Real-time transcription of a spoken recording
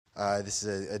This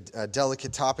is a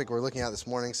delicate topic we're looking at this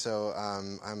morning, so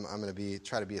I'm going to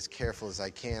try to be as careful as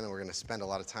I can, and we're going to spend a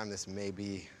lot of time. This may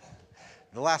be,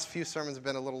 the last few sermons have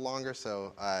been a little longer,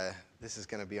 so this is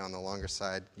going to be on the longer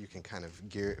side. You can kind of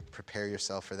prepare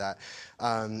yourself for that.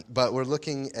 But we're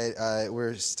looking at,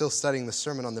 we're still studying the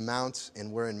Sermon on the Mount,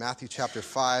 and we're in Matthew chapter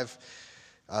 5,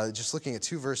 just looking at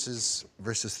two verses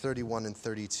 31 and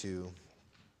 32.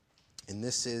 And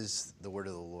this is the word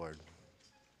of the Lord.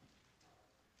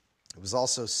 It was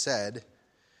also said,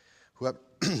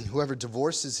 whoever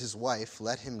divorces his wife,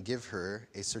 let him give her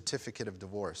a certificate of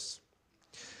divorce.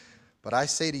 But I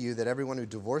say to you that everyone who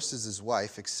divorces his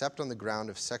wife, except on the ground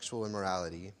of sexual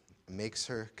immorality, makes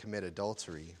her commit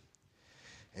adultery.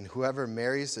 And whoever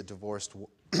marries a divorced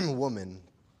woman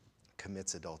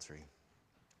commits adultery.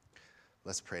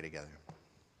 Let's pray together.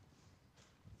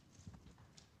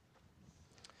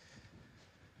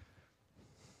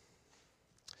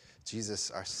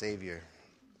 Jesus, our Savior,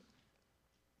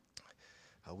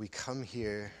 we come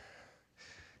here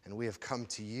and we have come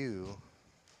to you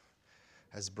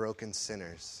as broken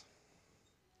sinners.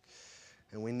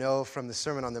 And we know from the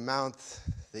Sermon on the Mount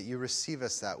that you receive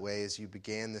us that way as you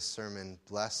began this sermon.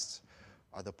 Blessed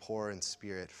are the poor in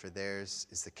spirit, for theirs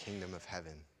is the kingdom of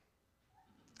heaven.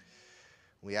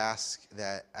 We ask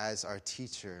that as our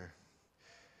teacher,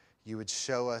 you would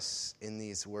show us in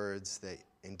these words that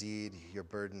indeed your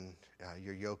burden,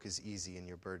 your yoke is easy and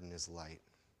your burden is light.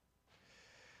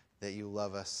 That you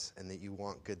love us and that you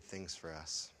want good things for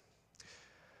us.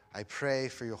 I pray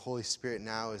for your Holy Spirit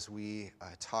now as we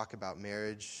talk about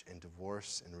marriage and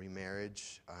divorce and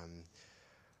remarriage.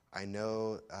 I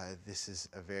know this is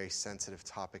a very sensitive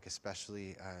topic,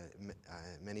 especially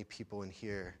many people in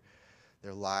here,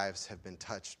 their lives have been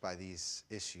touched by these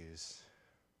issues.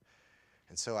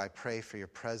 And so I pray for your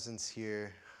presence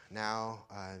here now,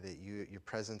 that your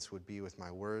presence would be with my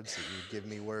words, that you would give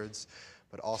me words,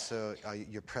 but also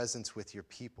your presence with your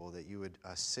people, that you would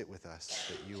sit with us,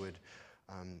 that you would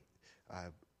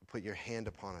put your hand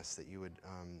upon us, that you would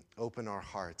open our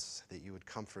hearts, that you would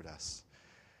comfort us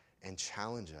and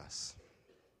challenge us.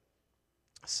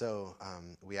 So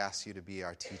we ask you to be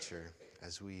our teacher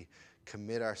as we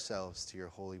commit ourselves to your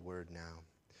holy word now.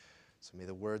 So may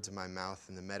the words of my mouth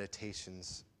and the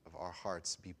meditations of our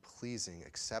hearts be pleasing,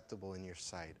 acceptable in your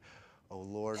sight. O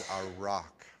Lord, our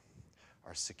rock,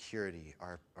 our security,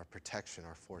 our protection,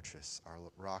 our fortress, our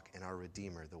rock and our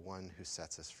redeemer, the one who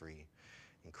sets us free.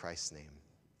 In Christ's name,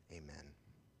 amen.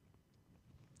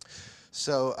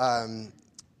 So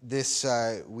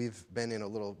we've been in a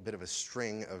little bit of a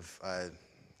string of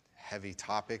heavy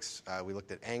topics. We looked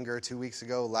at anger 2 weeks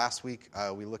ago. Last week,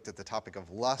 we looked at the topic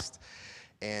of lust.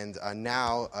 And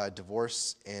now,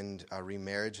 divorce and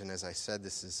remarriage. And as I said,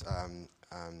 these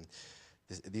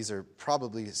are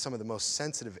probably some of the most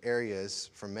sensitive areas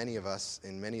for many of us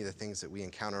in many of the things that we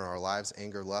encounter in our lives: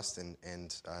 anger, lust,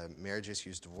 and marriage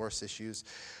issues, divorce issues,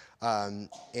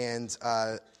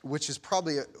 which is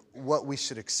probably what we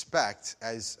should expect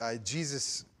as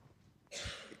Jesus'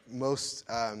 most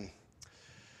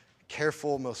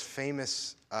careful, most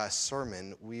famous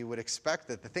sermon. We would expect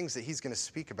that the things that he's going to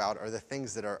speak about are the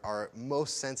things that are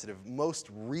most sensitive, most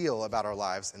real about our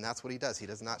lives, and that's what he does. He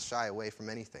does not shy away from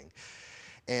anything.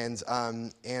 And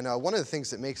one of the things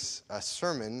that makes a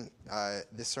sermon,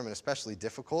 this sermon especially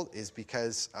difficult, is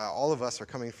because all of us are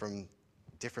coming from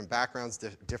different backgrounds,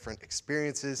 different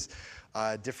experiences,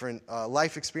 different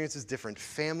life experiences, different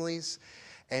families,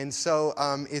 and so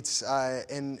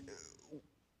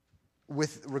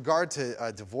with regard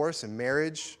to divorce and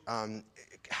marriage,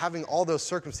 having all those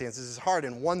circumstances is hard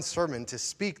in one sermon to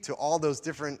speak to all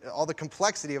the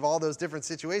complexity of all those different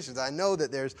situations. I know that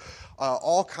there's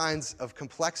all kinds of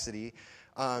complexity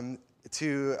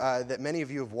that many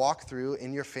of you have walked through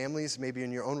in your families, maybe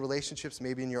in your own relationships,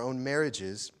 maybe in your own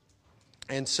marriages.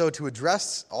 And so to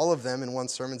address all of them in one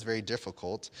sermon is very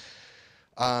difficult.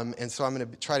 And so I'm going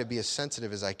to try to be as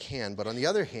sensitive as I can. But on the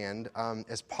other hand,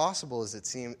 as impossible as it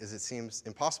seems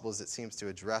to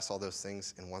address all those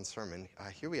things in one sermon,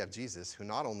 here we have Jesus, who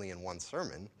not only in one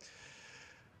sermon,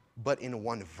 but in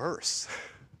one verse,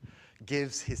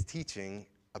 gives his teaching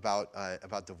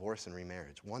about divorce and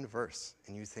remarriage. One verse,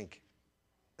 and you think,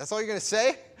 that's all you're going to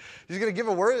say? You're going to give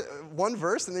one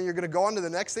verse, and then you're going to go on to the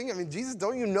next thing? I mean, Jesus,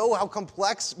 don't you know how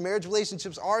complex marriage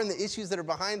relationships are and the issues that are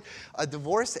behind a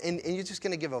divorce, and you're just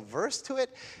going to give a verse to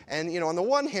it? And, on the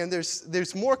one hand,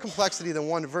 there's more complexity than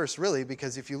one verse, really,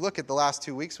 because if you look at the last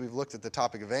 2 weeks, we've looked at the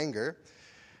topic of anger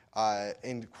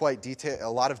in a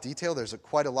lot of detail. There's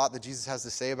quite a lot that Jesus has to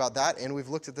say about that, and we've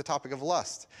looked at the topic of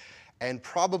lust. And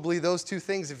probably those two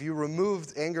things, if you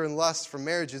removed anger and lust from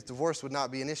marriages, divorce would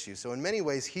not be an issue. So in many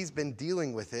ways, he's been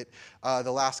dealing with it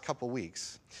the last couple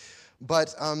weeks.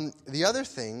 But the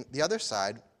other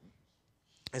side,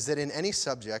 is that in any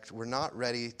subject, we're not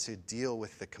ready to deal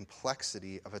with the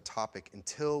complexity of a topic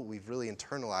until we've really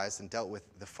internalized and dealt with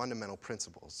the fundamental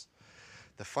principles.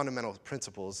 The fundamental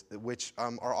principles, which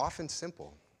are often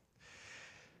simple.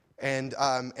 And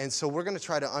so we're going to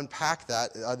try to unpack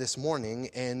that this morning.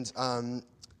 And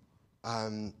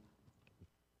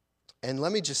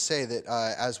let me just say that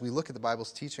as we look at the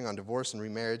Bible's teaching on divorce and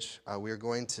remarriage, we are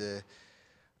going to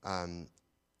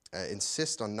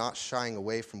insist on not shying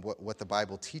away from what the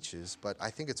Bible teaches, but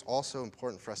I think it's also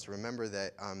important for us to remember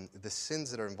that the sins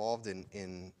that are involved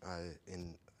in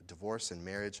divorce and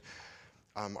marriage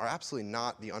are absolutely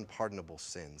not the unpardonable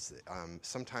sins.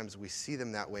 Sometimes we see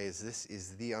them that way as this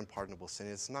is the unpardonable sin.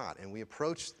 It's not. And we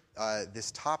approach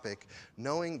this topic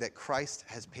knowing that Christ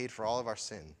has paid for all of our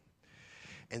sin.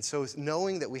 And so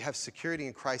knowing that we have security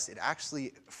in Christ, it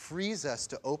actually frees us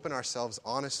to open ourselves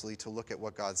honestly to look at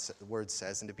what God's word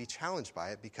says and to be challenged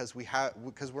by it because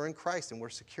we're in Christ and we're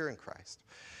secure in Christ.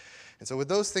 And so with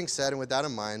those things said and with that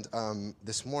in mind,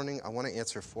 this morning I want to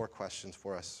answer 4 questions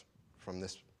for us from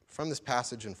this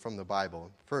passage and from the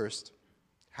Bible. First,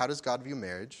 how does God view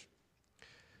marriage?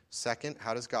 Second,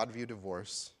 how does God view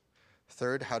divorce?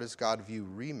 Third, how does God view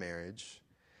remarriage?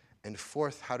 And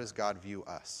fourth, how does God view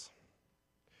us?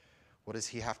 What does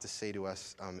he have to say to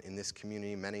us in this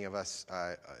community? Many of us,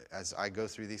 as I go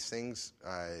through these things,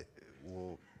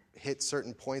 will hit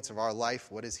certain points of our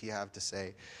life. What does he have to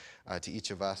say to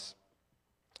each of us?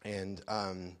 And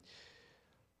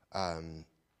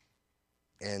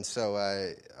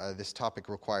so this topic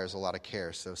requires a lot of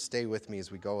care. So stay with me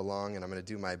as we go along, and I'm going to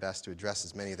do my best to address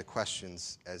as many of the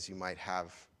questions as you might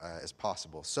have as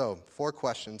possible. So 4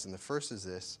 questions, and the first is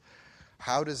this.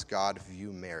 How does God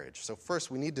view marriage? So first,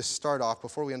 we need to start off,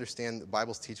 before we understand the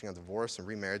Bible's teaching on divorce and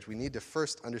remarriage, we need to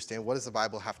first understand what does the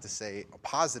Bible have to say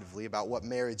positively about what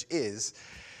marriage is.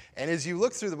 And as you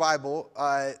look through the Bible,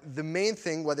 the main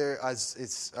thing, whether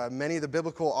it's many of the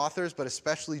biblical authors, but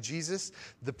especially Jesus,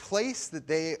 the place that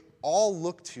they all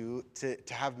look to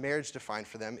have marriage defined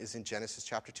for them is in Genesis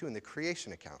chapter 2 in the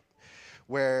creation account,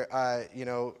 where,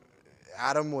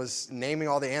 Adam was naming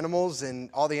all the animals, and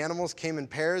all the animals came in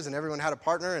pairs, and everyone had a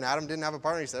partner, and Adam didn't have a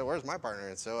partner. He said, where's my partner?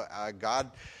 And so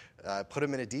God put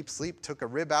him in a deep sleep, took a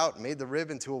rib out, made the rib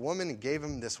into a woman, and gave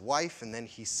him this wife, and then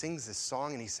he sings this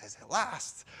song, and he says, at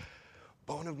last,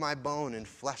 bone of my bone and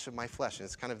flesh of my flesh. And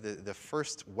it's kind of the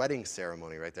first wedding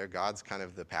ceremony right there. God's kind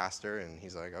of the pastor, and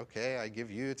he's like, okay, I give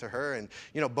you to her. And,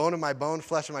 bone of my bone,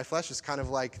 flesh of my flesh is kind of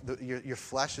like your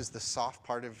flesh is the soft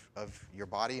part of your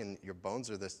body, and your bones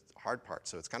are the hard part.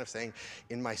 So it's kind of saying,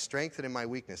 in my strength and in my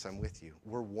weakness, I'm with you.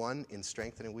 We're one in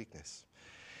strength and in weakness.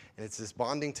 And it's this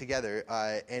bonding together.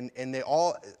 And they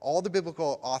all the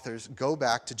biblical authors go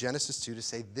back to Genesis 2 to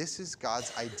say, this is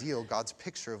God's ideal, God's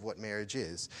picture of what marriage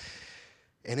is.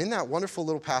 And in that wonderful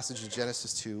little passage of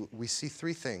Genesis 2, we see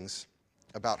 3 things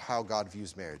about how God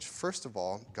views marriage. First of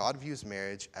all, God views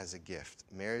marriage as a gift.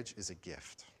 Marriage is a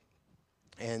gift.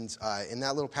 And in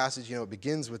that little passage, it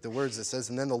begins with the words that says,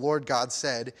 and then the Lord God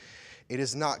said, it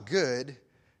is not good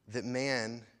that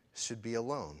man should be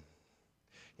alone.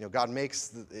 God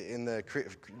makes, in the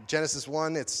Genesis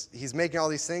 1, he's making all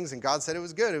these things, and God said it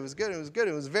was good, it was good, it was good,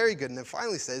 it was very good. And then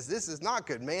finally says, this is not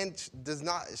good. Man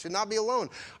should not be alone.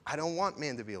 I don't want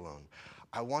man to be alone.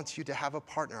 I want you to have a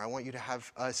partner. I want you to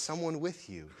have someone with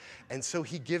you. And so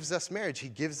he gives us marriage. He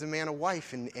gives the man a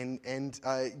wife and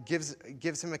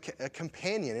gives him a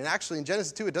companion. And actually in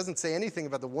Genesis 2, it doesn't say anything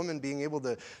about the woman being able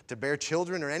to bear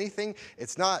children or anything.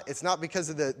 It's not because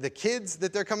of the kids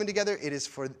that they're coming together. It is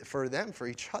for them, for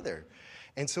each other.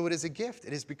 And so it is a gift.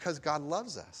 It is because God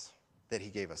loves us that he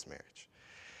gave us marriage.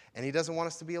 And he doesn't want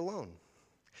us to be alone.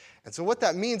 And so what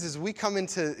that means is we come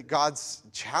into God's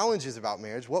challenges about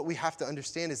marriage. What we have to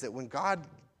understand is that when God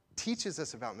teaches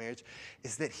us about marriage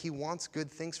is that he wants good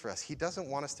things for us. He doesn't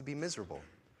want us to be miserable.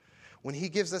 When he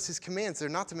gives us his commands, they're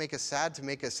not to make us sad, to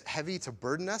make us heavy, to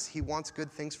burden us. He wants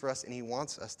good things for us, and he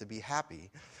wants us to be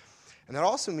happy. And that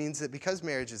also means that because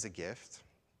marriage is a gift,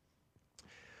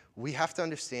 we have to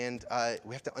understand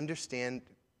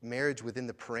marriage within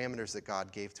the parameters that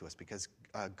God gave to us, because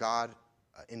God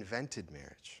invented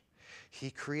marriage. He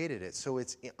created it. So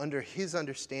it's under his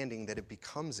understanding that it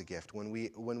becomes a gift when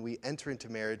we enter into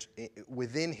marriage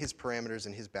within his parameters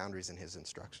and his boundaries and his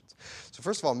instructions. So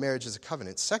first of all, marriage is a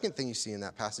covenant. Second thing you see in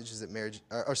that passage is that marriage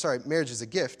is a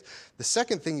gift. The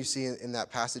second thing you see in that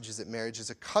passage is that marriage is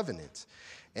a covenant.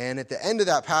 And at the end of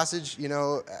that passage,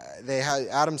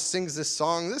 Adam sings this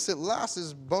song, "This at last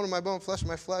is bone of my bone, flesh of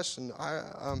my flesh, and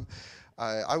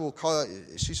I will call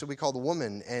it, she shall be called a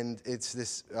woman." And it's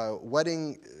this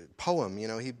wedding poem.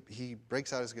 He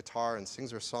breaks out his guitar and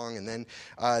sings her song, and then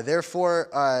and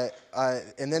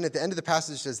then at the end of the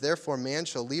passage it says, "Therefore man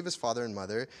shall leave his father and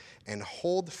mother and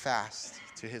hold fast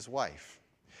to his wife."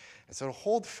 And so to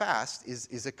hold fast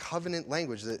is a covenant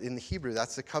language. In the Hebrew,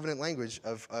 that's the covenant language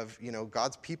of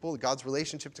God's people. God's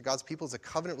relationship to God's people is a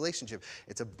covenant relationship.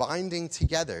 It's a binding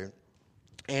together.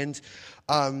 And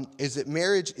is that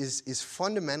marriage is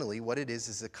fundamentally what it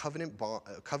is a covenant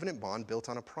bond built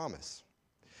on a promise.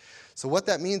 So what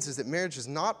that means is that marriage is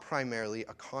not primarily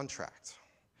a contract.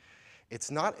 It's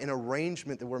not an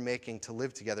arrangement that we're making to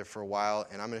live together for a while,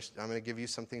 and I'm going to give you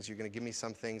some things, you're going to give me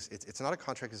some things. It's not a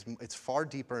contract. It's far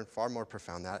deeper and far more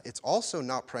profound than that. It's also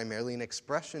not primarily an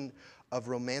expression of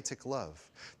romantic love.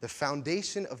 The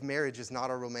foundation of marriage is not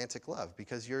a romantic love,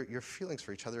 because your feelings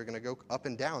for each other are going to go up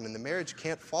and down, and the marriage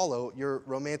can't follow your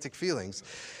romantic feelings.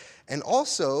 And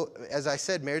also, as I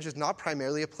said, marriage is not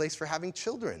primarily a place for having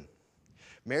children.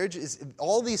 Marriage is,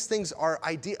 all these things are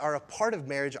a part of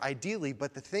marriage ideally,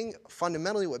 but the thing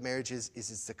fundamentally what marriage is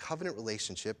it's a covenant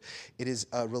relationship. It is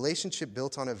a relationship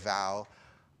built on a vow: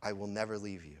 I will never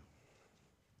leave you.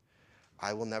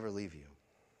 I will never leave you.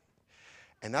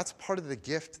 And that's part of the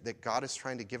gift that God is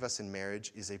trying to give us in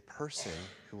marriage, is a person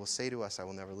who will say to us, "I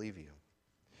will never leave you."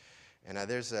 And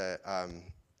there's a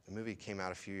movie came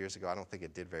out a few years ago. I don't think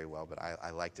it did very well, but I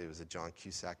liked it. It was a John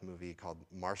Cusack movie called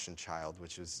Martian Child,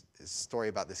 which was a story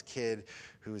about this kid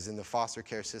who was in the foster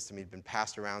care system. He'd been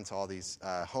passed around to all these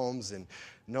homes, and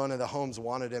none of the homes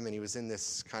wanted him, and he was in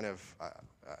this kind of,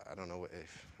 I don't know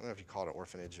if you call it an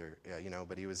orphanage or,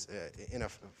 but he was in a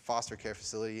foster care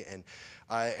facility.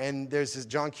 And there's this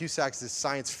John Cusack's this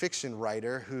science fiction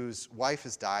writer whose wife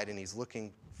has died, and he's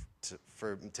looking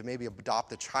to maybe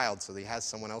adopt a child so that he has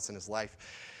someone else in his life.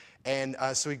 And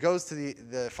so he goes to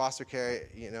the foster care,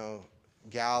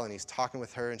 gal, and he's talking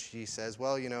with her, and she says,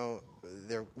 "Well,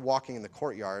 they're walking in the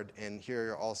courtyard, and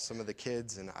here are all some of the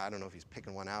kids," and I don't know if he's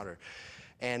picking one out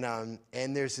and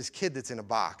there's this kid that's in a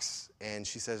box, and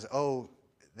she says, "Oh,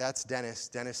 that's Dennis.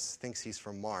 Dennis thinks he's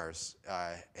from Mars,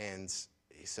 and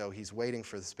so he's waiting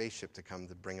for the spaceship to come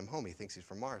to bring him home. He thinks he's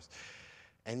from Mars."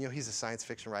 And, he's a science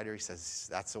fiction writer. He says,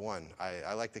 "That's the one.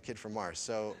 I like the kid from Mars.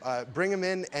 So bring him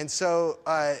in." And so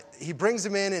he brings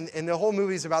him in, and the whole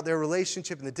movie is about their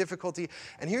relationship and the difficulty.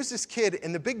 And here's this kid,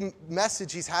 and the big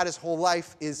message he's had his whole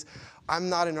life is, "I'm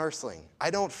not an earthling. I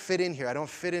don't fit in here. I don't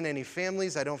fit in any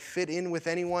families. I don't fit in with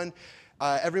anyone.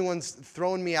 Everyone's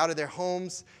throwing me out of their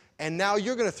homes. And now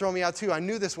you're going to throw me out too. I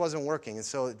knew this wasn't working." And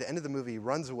so at the end of the movie, he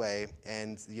runs away,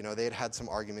 and they had some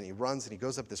argument. He runs and he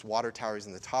goes up this water tower. He's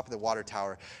in the top of the water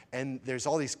tower, and there's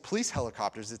all these police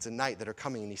helicopters. It's a night that are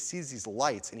coming, and he sees these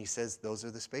lights, and he says, "Those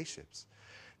are the spaceships.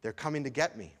 They're coming to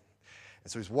get me."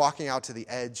 And so he's walking out to the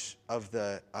edge of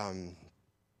the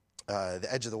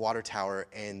water tower,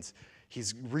 and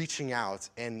he's reaching out,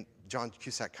 and John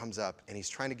Cusack comes up, and he's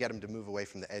trying to get him to move away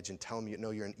from the edge and tell him,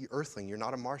 "No, you're an earthling. You're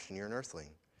not a Martian. You're an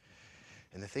earthling."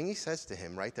 And the thing he says to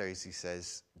him right there is, he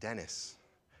says, "Dennis,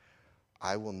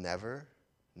 I will never,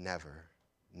 never,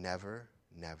 never,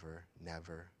 never,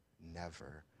 never,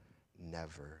 never,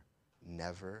 never,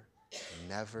 never, never,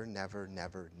 never, never,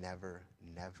 never, never,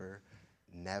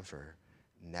 never,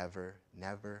 never,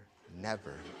 never,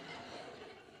 never,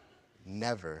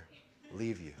 never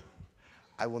leave you.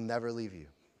 I will never leave you."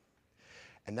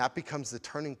 And that becomes the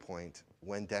turning point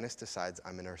when Dennis decides,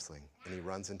 "I'm an earthling," and he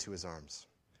runs into his arms.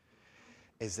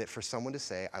 Is that for someone to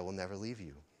say, "I will never leave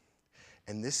you."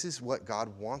 And this is what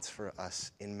God wants for us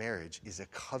in marriage, is a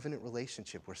covenant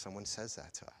relationship where someone says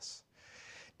that to us.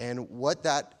 And what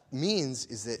that means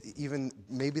is that even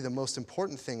maybe the most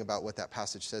important thing about what that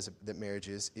passage says that marriage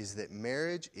is that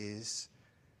marriage is,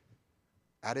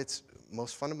 at its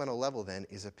most fundamental level then,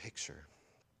 is a picture.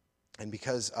 And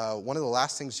because one of the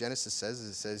last things Genesis says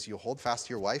is it says, "You'll hold fast to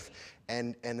your wife,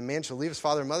 and the man shall leave his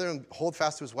father and mother and hold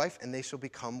fast to his wife, and they shall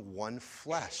become one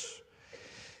flesh."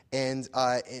 And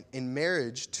in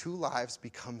marriage, two lives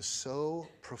become so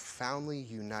profoundly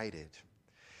united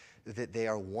that they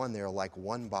are one. They are like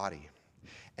one body.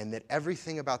 And that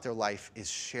everything about their life is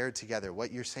shared together.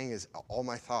 What you're saying is all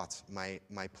my thoughts, my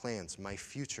plans, my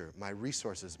future, my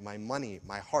resources, my money,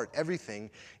 my heart, everything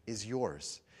is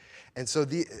yours. And so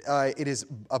it is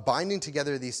a binding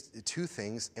together of these two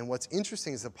things. And what's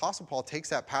interesting is the Apostle Paul takes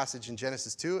that passage in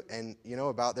Genesis 2 and,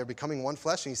 about they're becoming one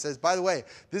flesh. And he says, by the way,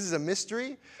 this is a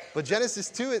mystery. But Genesis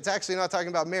 2, it's actually not talking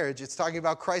about marriage. It's talking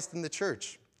about Christ and the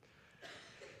church.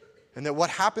 And that what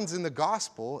happens in the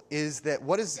gospel is that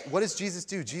what does Jesus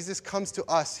do? Jesus comes to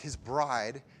us, his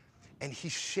bride, and he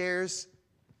shares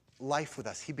life with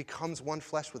us. He becomes one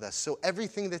flesh with us. So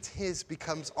everything that's his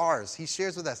becomes ours. He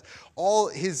shares with us all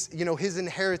his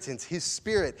inheritance, his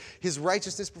spirit, his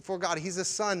righteousness before God. He's a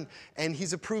son, and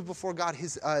he's approved before God,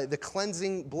 the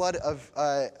cleansing blood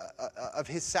of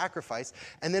his sacrifice.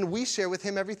 And then we share with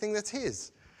him everything that's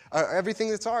his. Everything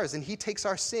that's ours, and he takes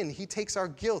our sin, he takes our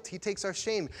guilt, he takes our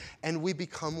shame, and we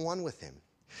become one with him.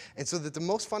 And so that the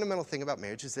most fundamental thing about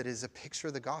marriage is that it is a picture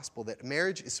of the gospel, that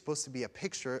marriage is supposed to be a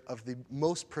picture of the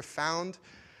most profound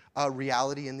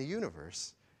reality in the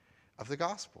universe of the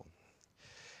gospel.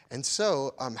 And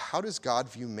so how does God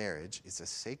view marriage? It's a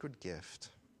sacred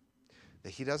gift that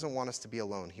he doesn't want us to be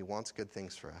alone. He wants good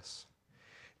things for us.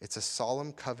 It's a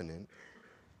solemn covenant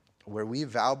where we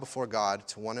vow before God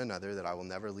to one another that I will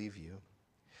never leave you.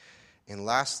 And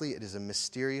lastly, it is a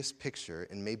mysterious picture,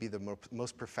 and maybe the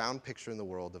most profound picture in the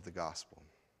world of the gospel.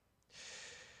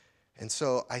 And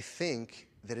so I think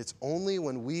that it's only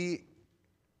when we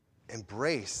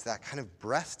embrace that kind of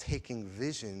breathtaking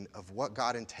vision of what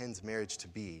God intends marriage to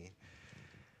be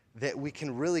that we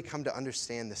can really come to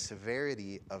understand the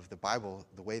severity of the Bible,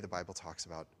 the way the Bible talks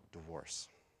about divorce.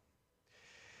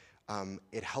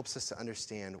 It helps us to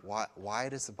understand why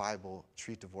does the Bible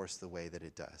treat divorce the way that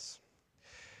it does.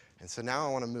 And so now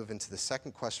I want to move into the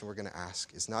second question we're going to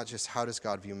ask is not just how does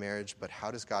God view marriage, but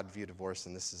how does God view divorce?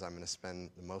 And this is, I'm going to spend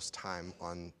the most time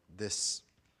on this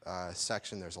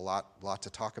section. There's a lot to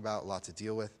talk about, a lot to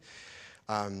deal with.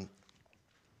 And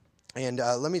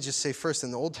let me just say first,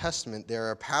 in the Old Testament, there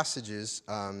are passages,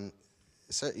 a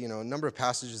number of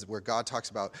passages where God talks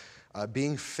about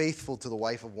being faithful to the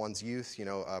wife of one's youth.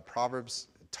 Proverbs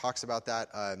talks about that.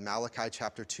 Malachi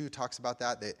chapter 2 talks about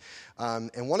that.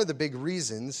 And one of the big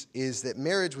reasons is that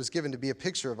marriage was given to be a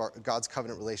picture of God's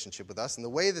covenant relationship with us. And the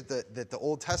way that the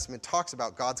Old Testament talks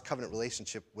about God's covenant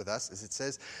relationship with us is it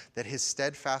says that his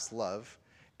steadfast love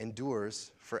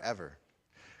endures forever.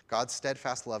 God's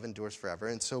steadfast love endures forever.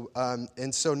 And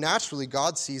so naturally,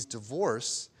 God sees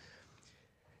divorce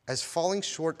as falling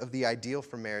short of the ideal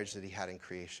for marriage that he had in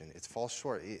creation. It falls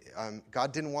short.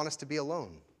 God didn't want us to be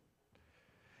alone.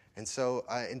 And so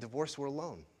in divorce, we're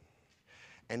alone.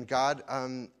 And God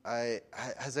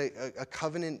has a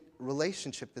covenant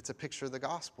relationship that's a picture of the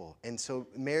gospel. And so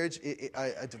marriage,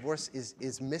 a divorce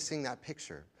is missing that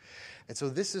picture. And so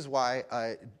this is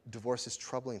why divorce is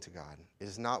troubling to God.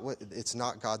 It's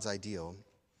not God's ideal.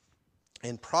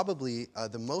 And probably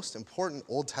the most important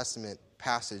Old Testament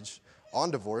passage on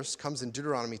divorce comes in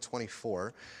Deuteronomy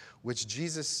 24, which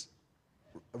Jesus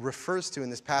refers to in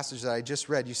this passage that I just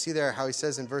read. You see there how he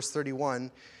says in verse 31,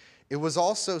 "It was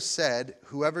also said,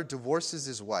 whoever divorces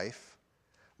his wife,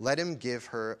 let him give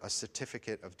her a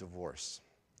certificate of divorce."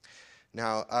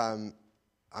 Now, I'm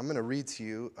going to read to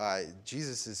you.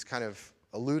 Jesus is kind of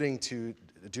alluding to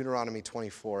Deuteronomy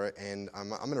 24, and I'm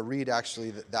going to read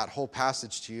actually that whole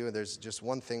passage to you. There's just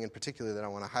one thing in particular that I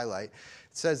want to highlight.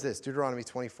 It says this, Deuteronomy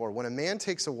 24, "When a man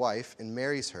takes a wife and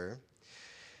marries her,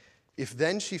 if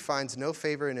then she finds no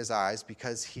favor in his eyes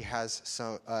because she has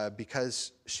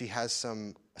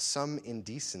some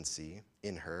indecency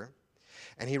in her,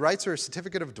 and he writes her a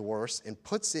certificate of divorce and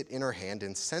puts it in her hand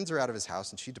and sends her out of his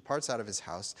house, and she departs out of his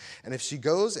house. And if she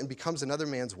goes and becomes another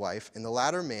man's wife, and the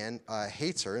latter man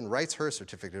hates her and writes her a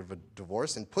certificate of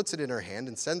divorce and puts it in her hand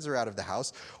and sends her out of the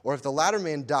house, or if the latter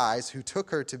man dies who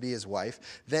took her to be his wife,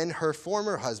 then her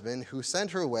former husband who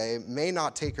sent her away may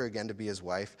not take her again to be his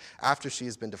wife after she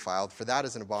has been defiled, for that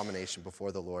is an abomination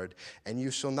before the Lord. And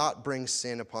you shall not bring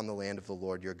sin upon the land of the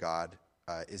Lord your God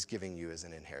is giving you as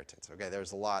an inheritance." Okay,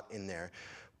 there's a lot in there.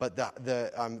 But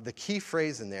the key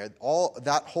phrase in there,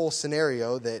 that whole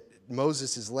scenario that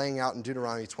Moses is laying out in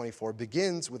Deuteronomy 24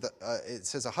 begins with, it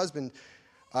says a husband,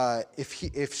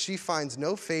 if she finds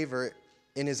no favor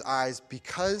in his eyes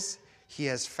because he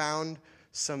has found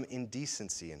some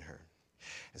indecency in her.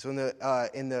 And so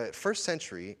in the first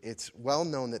century, it's well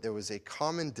known that there was a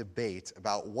common debate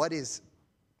about what is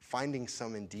finding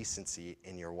some indecency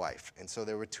in your wife. And so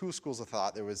there were two schools of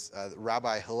thought. There was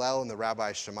Rabbi Hillel and the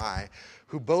Rabbi Shammai,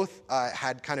 who both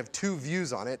had kind of two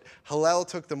views on it. Hillel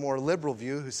took the more liberal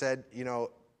view, who said,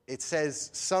 it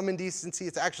says some indecency.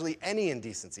 It's actually any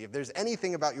indecency. If there's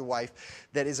anything about your wife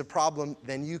that is a problem,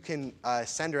 then you can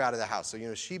send her out of the house.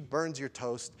 So, she burns your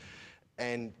toast,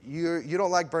 and you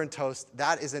don't like burnt toast.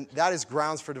 That is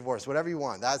grounds for divorce. Whatever you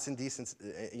want. That's indecent.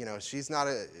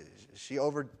 She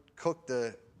overcooked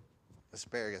the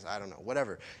asparagus, I don't know,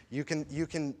 whatever. You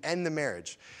can end the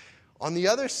marriage. On the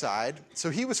other side, so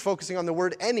he was focusing on the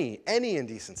word any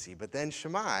indecency, but then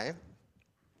Shammai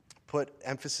put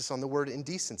emphasis on the word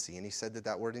indecency, and he said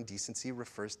that word indecency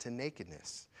refers to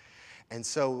nakedness. And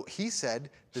so he said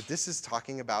that this is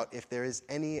talking about if there is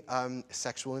any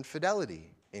sexual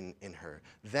infidelity in her,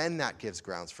 then that gives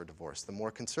grounds for divorce, the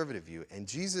more conservative view. And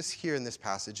Jesus here in this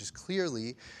passage is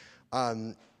clearly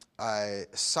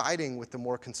siding with the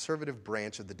more conservative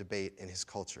branch of the debate in his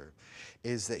culture,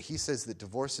 is that he says that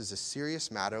divorce is a serious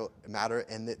matter,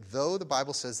 and that though the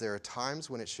Bible says there are times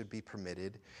when it should be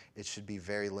permitted, it should be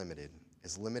very limited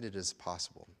as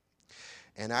possible.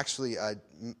 And actually,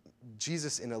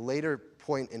 Jesus, in a later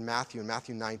point in Matthew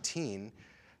 19,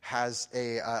 has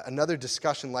another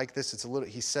discussion like this.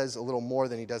 He says a little more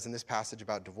than he does in this passage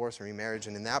about divorce and remarriage.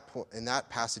 And in that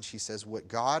passage, he says, "What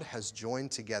God has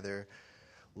joined together,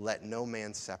 let no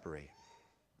man separate."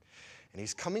 And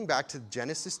he's coming back to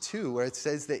Genesis 2, where it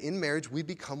says that in marriage we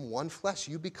become one flesh.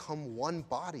 You become one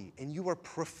body, and you are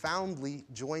profoundly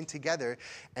joined together,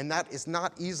 and that is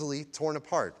not easily torn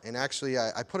apart. And actually,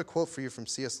 I put a quote for you from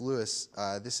C.S. Lewis.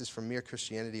 This is from Mere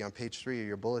Christianity on page 3 of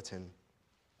your bulletin,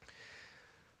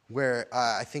 where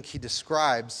I think he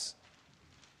describes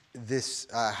this,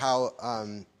 how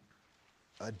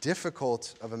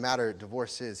difficult of a matter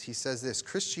divorce is. He says this: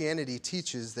 "Christianity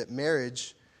teaches that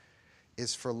marriage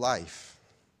is for life.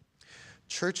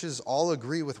 Churches all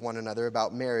agree with one another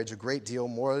about marriage a great deal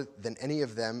more than any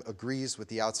of them agrees with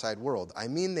the outside world. I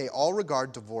mean, they all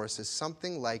regard divorce as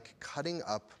something like cutting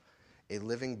up a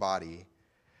living body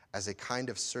as a kind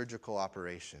of surgical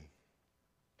operation."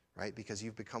 Right? Because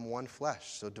you've become one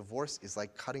flesh. So divorce is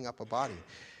like cutting up a body.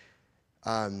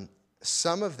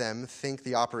 Some of them think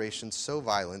the operation so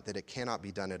violent that it cannot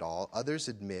be done at all. Others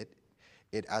admit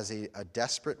it as a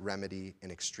desperate remedy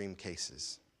in extreme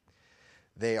cases.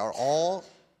 They are all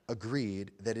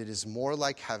agreed that it is more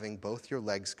like having both your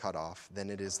legs cut off than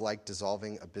it is like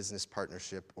dissolving a business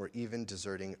partnership or even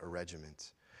deserting a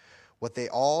regiment. What they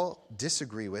all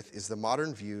disagree with is the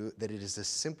modern view that it is a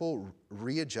simple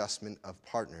readjustment of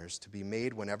partners to be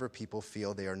made whenever people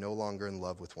feel they are no longer in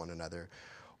love with one another,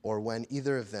 or when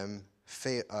either of them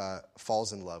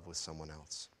falls in love with someone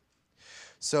else.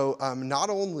 So not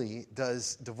only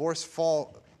does divorce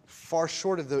fall far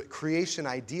short of the creation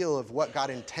ideal of what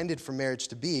God intended for marriage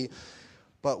to be,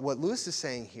 but what Lewis is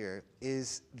saying here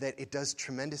is that it does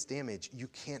tremendous damage. You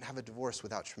can't have a divorce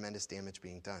without tremendous damage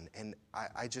being done. And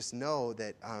I just know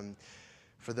that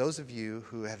for those of you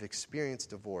who have experienced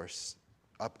divorce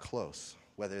up close,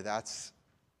 whether that's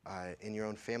in your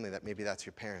own family, that maybe that's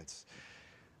your parents,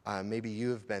 maybe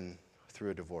you have been through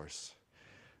a divorce,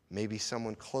 maybe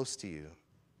someone close to you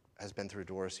has been through a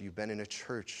divorce, you've been in a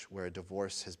church where a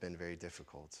divorce has been very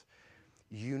difficult.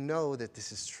 You know that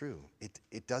this is true.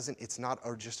 It's not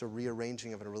just a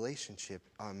rearranging of a relationship.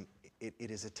 It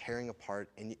is a tearing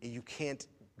apart, and you can't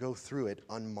go through it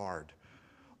unmarred,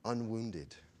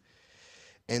 unwounded.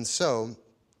 And so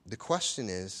the question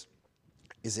is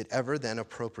it ever then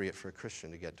appropriate for a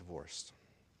Christian to get divorced?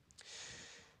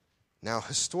 Now,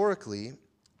 historically,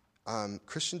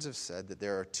 Christians have said that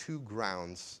there are two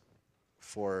grounds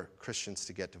for Christians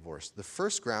to get divorced. The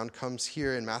first ground comes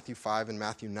here in Matthew 5 and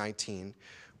Matthew 19,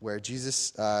 where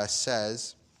Jesus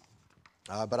says,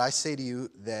 "But I say to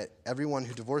you that everyone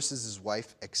who divorces his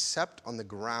wife except on the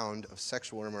ground of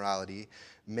sexual immorality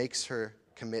makes her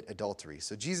commit adultery."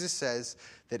 So Jesus says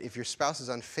that if your spouse is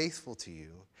unfaithful to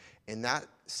you, in that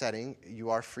setting,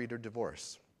 you are free to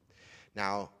divorce.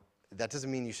 Now, that doesn't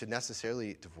mean you should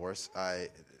necessarily divorce.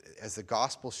 As the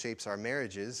gospel shapes our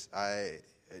marriages,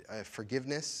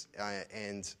 forgiveness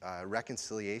and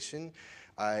reconciliation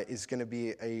is going to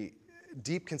be a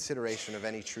deep consideration of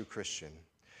any true Christian.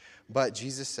 But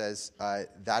Jesus says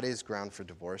that is ground for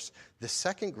divorce. The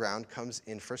second ground comes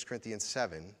in 1 Corinthians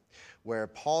 7, where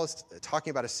Paul is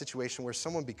talking about a situation where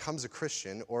someone becomes a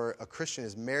Christian, or a Christian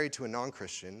is married to a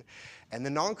non-Christian, and the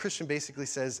non-Christian basically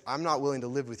says, "I'm not willing to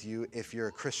live with you if you're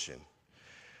a Christian."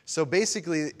 So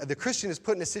basically, the Christian is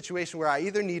put in a situation where I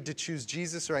either need to choose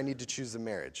Jesus or I need to choose the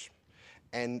marriage.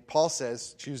 And Paul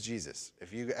says, choose Jesus.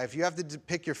 If you have to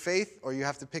pick your faith or you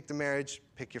have to pick the marriage,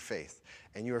 pick your faith.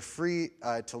 And you are free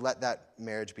to let that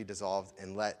marriage be dissolved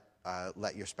and let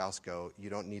your spouse go. You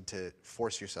don't need to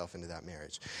force yourself into that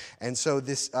marriage. And so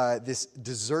this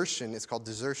desertion, it's called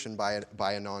desertion by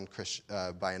a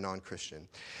non-Christian.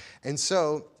 And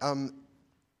so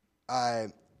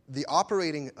the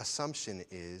operating assumption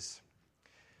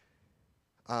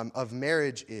of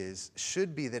marriage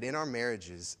should be that in our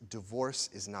marriages, divorce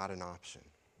is not an option.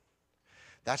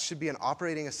 That should be an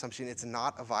operating assumption. It's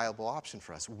not a viable option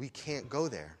for us. We can't go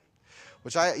there.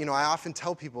 Which I often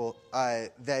tell people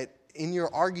that in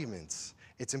your arguments,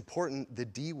 it's important the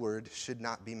D word should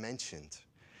not be mentioned.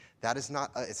 That is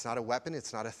not, it's not a weapon,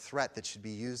 it's not a threat that should be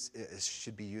used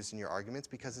in your arguments,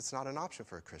 because it's not an option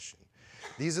for a Christian.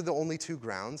 These are the only two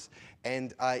grounds,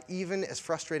 and even as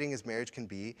frustrating as marriage can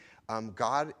be,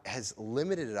 God has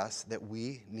limited us that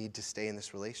we need to stay in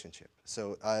this relationship.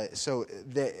 So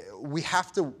we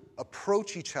have to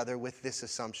approach each other with this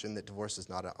assumption that divorce is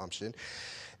not an option.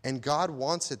 And God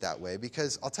wants it that way,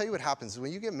 because I'll tell you what happens.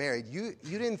 When you get married, you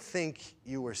didn't think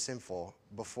you were sinful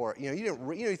before.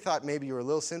 You thought maybe you were a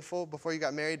little sinful before you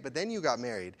got married, but then you got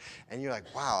married, and you're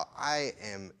like, wow, I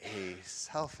am a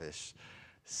selfish,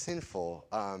 sinful,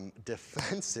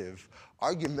 defensive,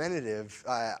 argumentative.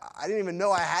 I didn't even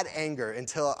know I had anger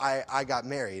until I got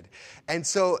married. And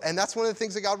that's one of the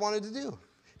things that God wanted to do.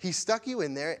 He stuck you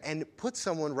in there and put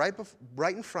someone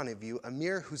right in front of you, a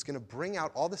mirror, who's going to bring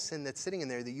out all the sin that's sitting in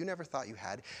there that you never thought you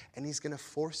had, and he's going to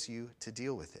force you to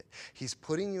deal with it. He's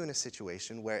putting you in a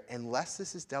situation where, unless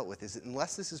this is dealt with,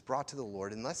 unless this is brought to the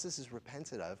Lord, unless this is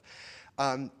repented of,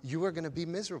 you are going to be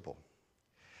miserable.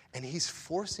 And he's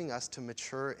forcing us to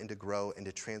mature and to grow and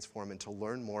to transform and to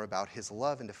learn more about his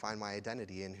love and to find my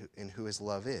identity in who his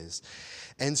love is.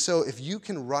 And so if you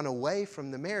can run away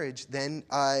from the marriage, then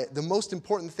the most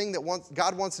important thing that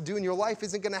God wants to do in your life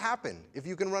isn't going to happen if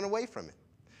you can run away from it.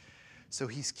 So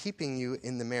he's keeping you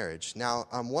in the marriage. Now,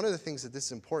 one of the things that this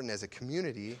is important as a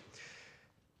community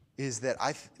is that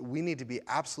we need to be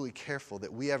absolutely careful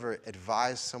that we ever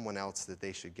advise someone else that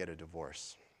they should get a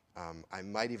divorce. I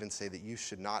might even say that you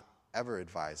should not ever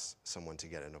advise someone to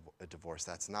get a divorce.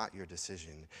 That's not your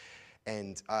decision.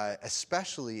 And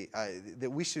especially that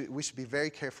we should be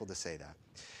very careful to say that.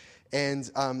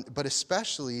 And but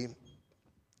especially,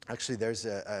 actually, there's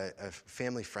a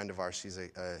family friend of ours. She's a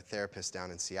therapist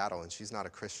down in Seattle, and she's not a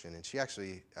Christian. And she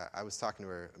actually, I was talking to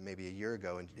her maybe a year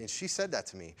ago, and she said that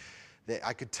to me. That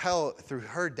I could tell through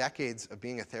her decades of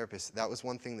being a therapist, that was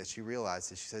one thing that she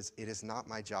realized, is she says, it is not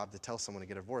my job to tell someone to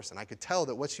get a divorce. And I could tell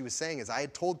that what she was saying is, I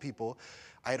had told people,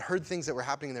 I had heard things that were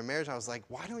happening in their marriage, and I was like,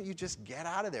 why don't you just get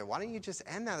out of there? Why don't you just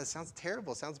end that? It sounds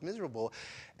terrible. It sounds miserable.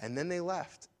 And then they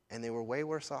left, and they were way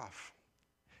worse off.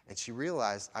 And she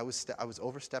realized I was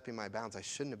overstepping my bounds. I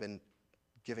shouldn't have been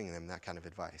giving them that kind of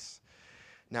advice.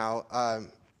 Now,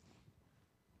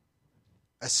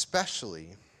 especially,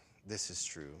 this is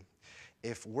true,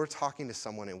 if we're talking to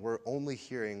someone and we're only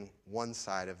hearing one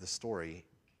side of the story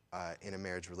in a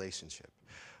marriage relationship.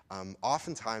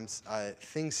 Oftentimes,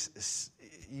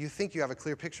 you think you have a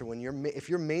clear picture if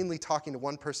you're mainly talking to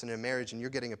one person in a marriage and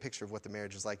you're getting a picture of what the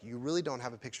marriage is like. You really don't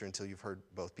have a picture until you've heard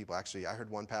both people. Actually, I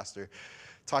heard one pastor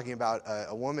talking about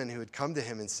a woman who had come to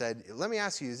him and said, let me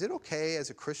ask you, is it okay as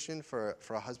a Christian for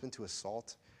a husband to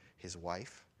assault his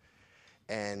wife?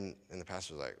 And the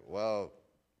pastor was like, well,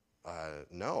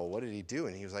 no, what did he do?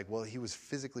 And he was like, well, he was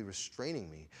physically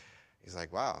restraining me. He's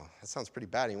like, wow, that sounds pretty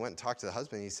bad. And he went and talked to the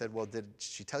husband. And he said, well, did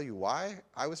she tell you why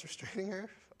I was restraining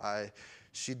her?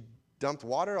 She dumped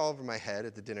water all over my head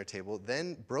at the dinner table,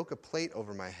 then broke a plate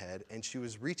over my head, and she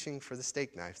was reaching for the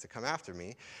steak knife to come after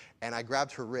me, and I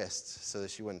grabbed her wrist so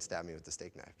that she wouldn't stab me with the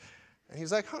steak knife. And he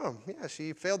was like, yeah,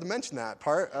 she failed to mention that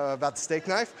part about the steak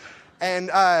knife. And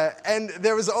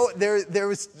there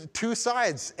was two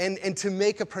sides, and to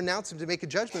make a pronouncement, to make a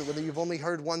judgment, whether you've only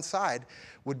heard one side,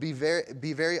 would be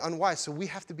very unwise. So we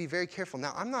have to be very careful.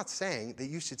 Now, I'm not saying that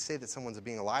you should say that someone's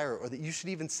being a liar, or that you should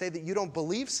even say that you don't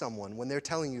believe someone when they're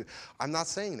telling you. I'm not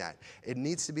saying that. It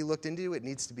needs to be looked into. It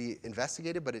needs to be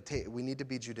investigated, but we need to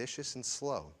be judicious and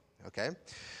slow. Okay,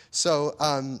 so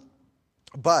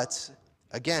but.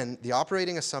 Again, the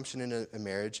operating assumption in a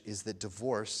marriage is that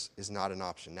divorce is not an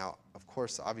option. Now, of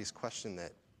course, the obvious question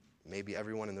that maybe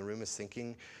everyone in the room is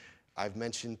thinking, I've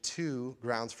mentioned two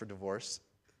grounds for divorce: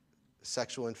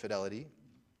 sexual infidelity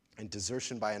and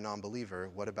desertion by a non-believer.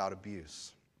 What about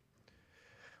abuse?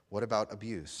 What about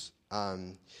abuse?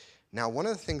 Now, one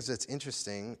of the things that's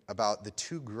interesting about the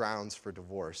two grounds for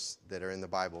divorce that are in the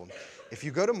Bible, if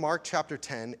you go to Mark chapter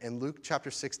 10 and Luke chapter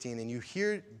 16 and you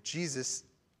hear Jesus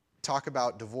talk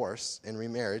about divorce and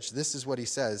remarriage, this is what he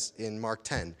says in Mark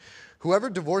 10. Whoever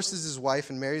divorces his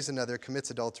wife and marries another commits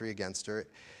adultery against her,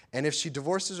 and if she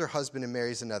divorces her husband and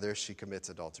marries another, she commits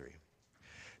adultery.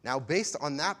 Now, based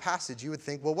on that passage, you would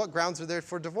think, well, what grounds are there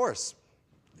for divorce?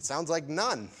 It sounds like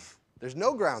none. There's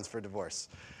no grounds for divorce.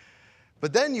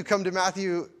 But then you come to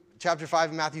Matthew chapter 5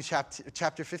 and Matthew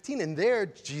chapter 15, and there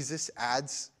Jesus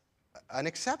adds an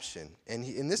exception. And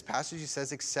in this passage, he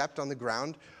says, except on the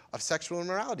ground of sexual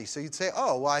immorality. So you'd say,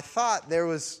 oh, well, I thought there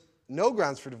was no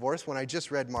grounds for divorce when I just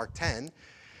read Mark 10.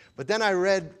 But then I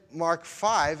read Mark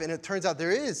 5, and it turns out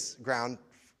there is ground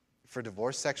for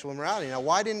divorce, sexual immorality. Now,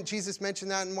 why didn't Jesus mention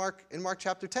that in Mark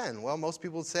chapter 10? Well, most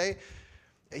people would say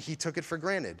he took it for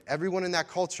granted. Everyone in that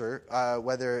culture,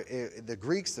 whether the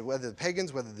Greeks, whether the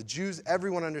pagans, whether the Jews,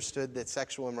 everyone understood that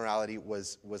sexual immorality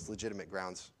was legitimate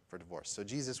grounds for divorce. So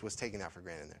Jesus was taking that for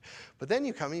granted there. But then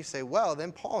you come and you say, well,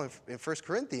 then Paul in 1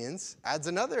 Corinthians adds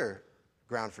another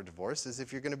ground for divorce, is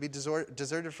if you're going to be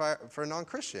deserted for a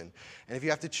non-Christian. And if you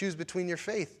have to choose between your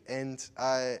faith and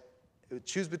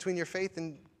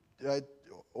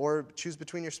or choose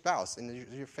between your spouse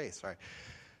and your faith, sorry.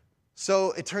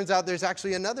 So it turns out there's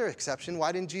actually another exception.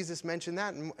 Why didn't Jesus mention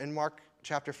that in Mark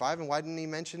chapter 5, and why didn't he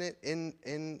mention it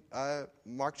in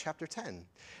Mark chapter 10?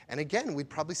 And again, we'd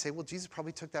probably say, well, Jesus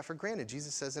probably took that for granted.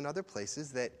 Jesus says in other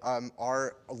places that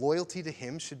our loyalty to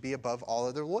him should be above all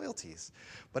other loyalties.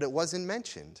 But it wasn't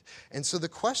mentioned. And so the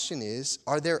question is,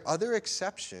 are there other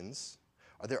exceptions,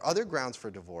 are there other grounds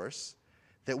for divorce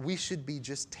that we should be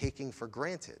just taking for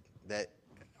granted? That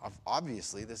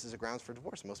obviously this is a grounds for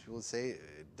divorce. Most people would say,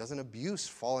 doesn't abuse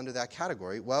fall into that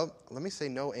category? Well, let me say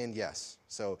no and yes.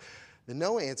 So the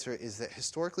no answer is that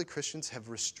historically Christians have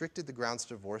restricted the grounds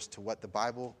to divorce to what the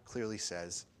Bible clearly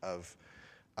says of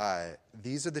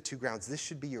these are the two grounds. This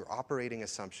should be your operating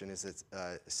assumption, is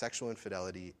that sexual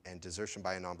infidelity and desertion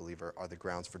by a non-believer are the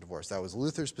grounds for divorce. That was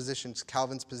Luther's positions,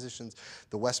 Calvin's positions,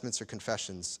 the Westminster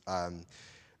Confession's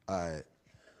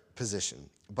position.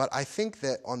 But I think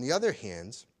that on the other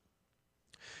hand,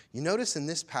 you notice in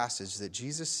this passage that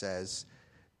Jesus says,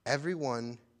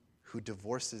 everyone who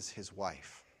divorces his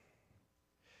wife.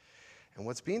 And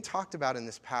what's being talked about in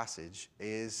this passage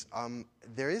is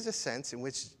there is a sense in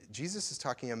which Jesus is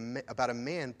talking about a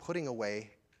man putting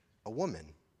away a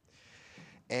woman.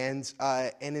 And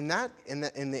in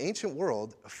the ancient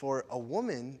world, for a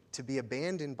woman to be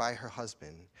abandoned by her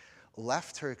husband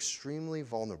left her extremely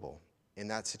vulnerable in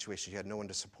that situation. She had no one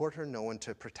to support her, no one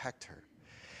to protect her.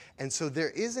 And so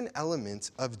there is an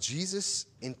element of Jesus'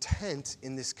 intent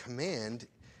in this command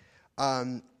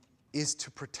is to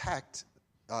protect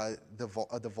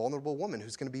the vulnerable woman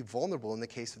who's going to be vulnerable in the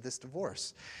case of this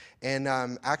divorce. And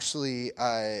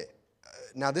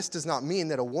now this does not mean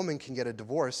that a woman can get a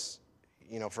divorce,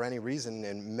 for any reason,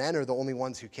 and men are the only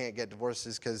ones who can't get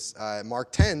divorces, because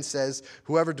Mark 10 says,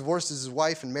 whoever divorces his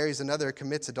wife and marries another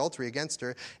commits adultery against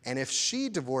her, and if she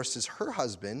divorces her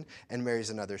husband and marries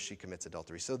another, she commits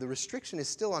adultery. So the restriction is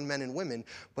still on men and women,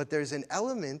 but there's an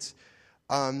element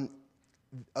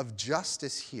of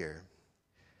justice here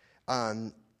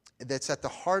that's at the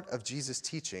heart of Jesus'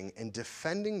 teaching, and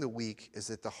defending the weak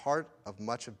is at the heart of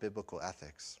much of biblical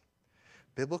ethics.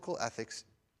 Biblical ethics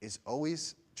is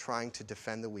always trying to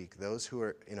defend the weak, those who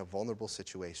are in a vulnerable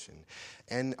situation.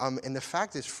 And the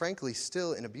fact is, frankly,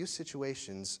 still in abuse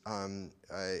situations,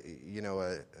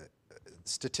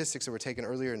 statistics that were taken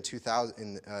earlier in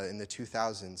the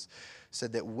 2000s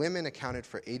said that women accounted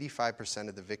for 85%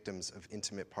 of the victims of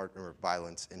intimate partner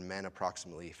violence, and men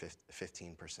approximately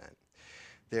 15%.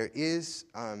 There is,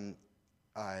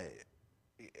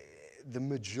 the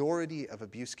majority of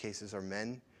abuse cases are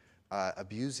men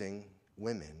abusing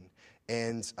women.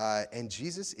 And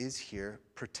Jesus is here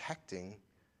protecting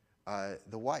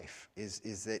the wife,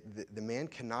 is that the man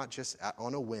cannot just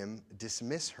on a whim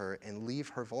dismiss her and leave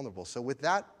her vulnerable. So with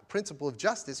that principle of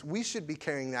justice, we should be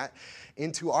carrying that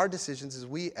into our decisions as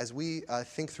we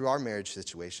think through our marriage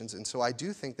situations. And so I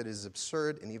do think that it is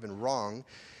absurd and even wrong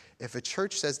if a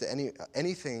church says to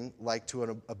anything like to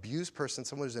an abused person,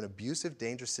 someone who's in an abusive,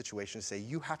 dangerous situation, to say,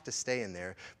 you have to stay in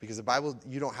there because the Bible,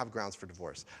 you don't have grounds for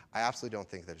divorce. I absolutely don't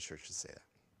think that a church should say that.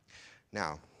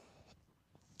 Now,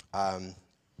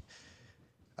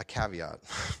 a caveat.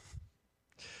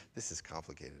 This is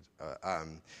complicated.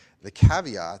 The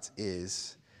caveat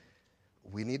is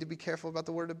we need to be careful about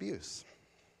the word abuse,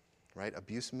 right?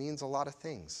 Abuse means a lot of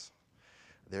things.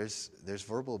 There's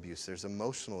verbal abuse, there's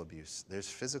emotional abuse, there's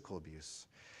physical abuse.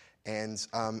 And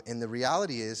the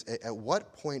reality is, at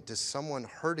what point does someone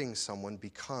hurting someone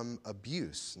become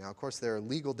abuse? Now, of course, there are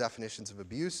legal definitions of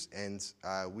abuse, and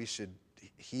we should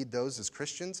heed those as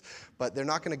Christians, but they're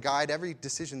not going to guide every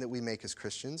decision that we make as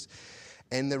Christians.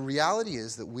 And the reality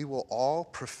is that we will all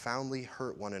profoundly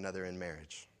hurt one another in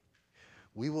marriage.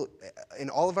 We will, in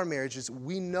all of our marriages,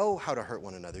 we know how to hurt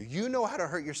one another. You know how to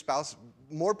hurt your spouse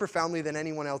more profoundly than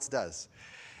anyone else does.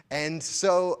 And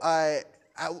so, the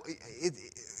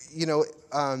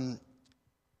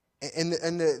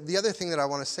other thing that I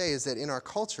want to say is that in our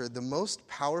culture, the most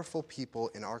powerful people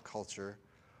in our culture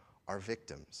are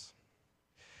victims.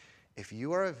 If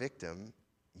you are a victim,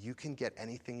 you can get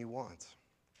anything you want.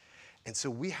 And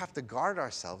so we have to guard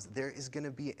ourselves. There is going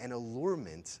to be an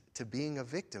allurement to being a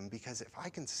victim, because if I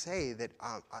can say that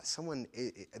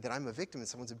that I'm a victim and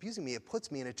someone's abusing me, it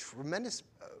puts me in a tremendous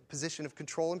position of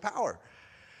control and power.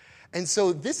 And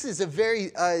so this is a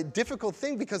very difficult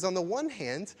thing because on the one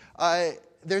hand,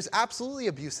 there's absolutely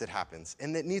abuse that happens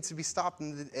and that needs to be stopped.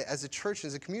 And as a church,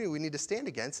 as a community, we need to stand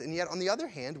against. And yet, on the other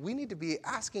hand, we need to be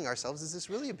asking ourselves, is this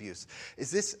really abuse? Is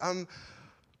this,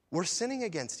 we're sinning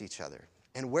against each other.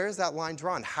 And where is that line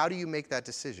drawn? How do you make that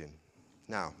decision?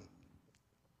 Now,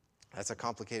 that's a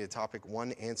complicated topic.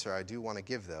 One answer I do want to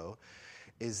give, though,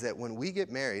 is that when we get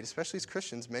married, especially as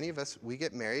Christians, many of us, we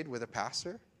get married with a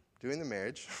pastor doing the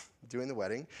marriage, doing the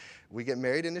wedding. We get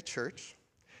married in a church,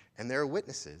 and there are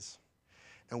witnesses.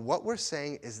 And what we're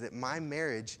saying is that my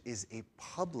marriage is a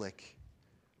public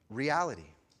reality.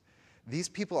 These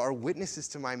people are witnesses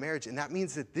to my marriage, and that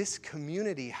means that this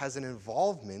community has an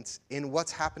involvement in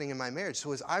what's happening in my marriage.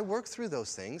 So as I work through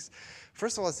those things,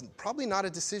 first of all, it's probably not a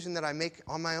decision that I make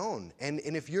on my own. And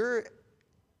if you're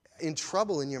in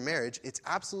trouble in your marriage, it's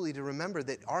absolutely to remember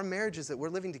that our marriages that we're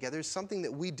living together is something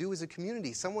that we do as a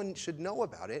community. Someone should know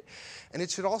about it, and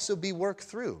it should also be worked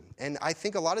through. And I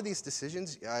think a lot of these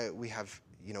decisions, we have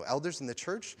elders in the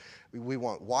church. We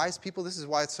want wise people. This is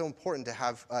why it's so important to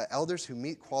have elders who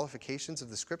meet qualifications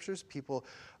of the scriptures, people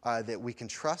that we can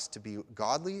trust to be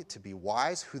godly, to be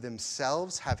wise, who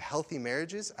themselves have healthy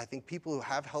marriages. I think people who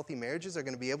have healthy marriages are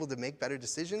going to be able to make better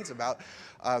decisions about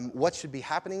what should be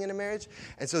happening in a marriage.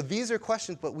 And so these are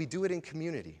questions, but we do it in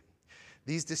community.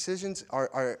 These decisions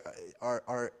are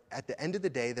at the end of the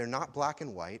day, they're not black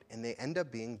and white, and they end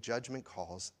up being judgment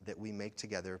calls that we make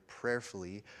together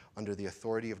prayerfully under the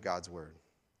authority of God's word.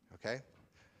 Okay?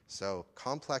 So,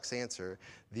 complex answer.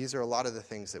 These are a lot of the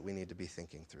things that we need to be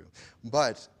thinking through.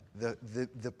 But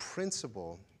the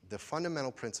principle, the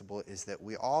fundamental principle is that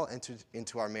we all enter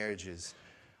into our marriages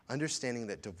understanding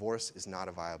that divorce is not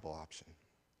a viable option.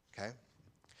 Okay?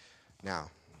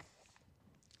 Now,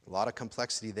 a lot of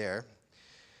complexity there.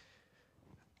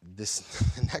 The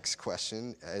next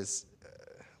question is,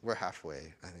 we're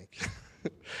halfway, I think.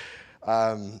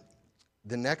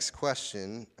 The next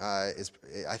question is,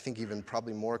 I think, even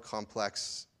probably more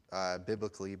complex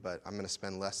biblically, but I'm going to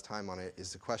spend less time on it,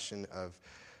 is the question of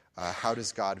how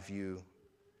does God view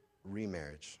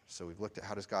remarriage? So we've looked at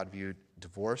how does God view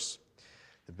divorce.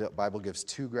 The Bible gives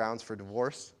two grounds for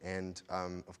divorce, and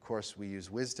of course we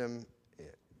use wisdom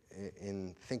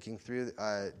in thinking through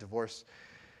divorce.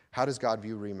 How does God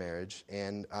view remarriage?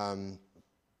 And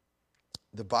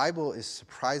the Bible is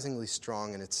surprisingly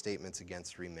strong in its statements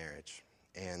against remarriage.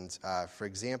 And for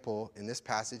example, in this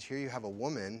passage here, you have a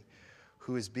woman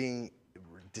who is being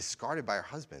discarded by her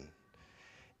husband.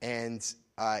 And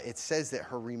it says that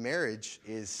her remarriage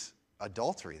is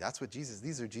adultery. That's what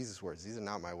these are Jesus' words. These are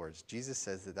not my words. Jesus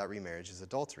says that remarriage is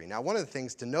adultery. Now, one of the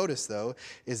things to notice, though,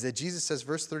 is that Jesus says,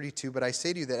 verse 32, "But I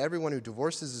say to you that everyone who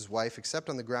divorces his wife, except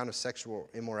on the ground of sexual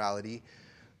immorality,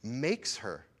 makes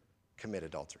her commit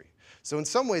adultery." So in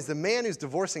some ways, the man who's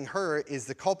divorcing her is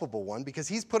the culpable one because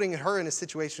he's putting her in a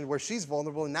situation where she's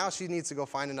vulnerable, and now she needs to go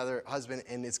find another husband,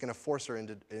 and it's going to force her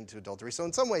into adultery. So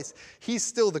in some ways, he's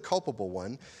still the culpable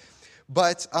one.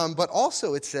 But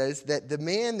also it says that the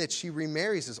man that she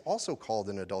remarries is also called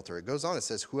an adulterer. It goes on, it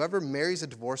says, "Whoever marries a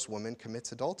divorced woman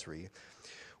commits adultery,"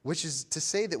 which is to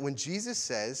say that when Jesus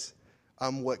says,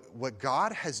 what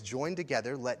God has joined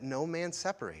together, let no man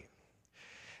separate.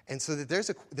 And so that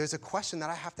there's a question that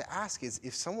I have to ask is,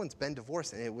 if someone's been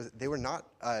divorced and they were not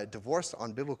divorced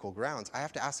on biblical grounds, I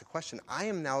have to ask the question, I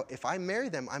am now, if I marry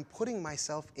them, I'm putting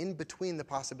myself in between the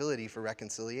possibility for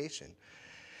reconciliation.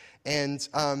 And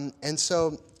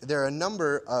so there are a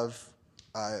number of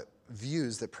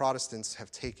views that Protestants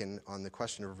have taken on the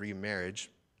question of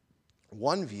remarriage.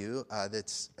 One view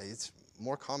it's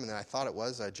more common than I thought it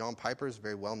was. John Piper is a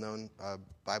very well-known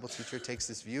Bible teacher, takes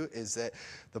this view, is that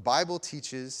the Bible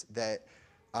teaches that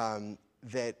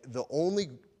the only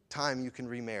time you can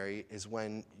remarry is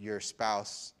when your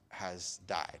spouse has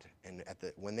died. And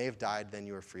when they've died, then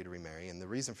you are free to remarry. And the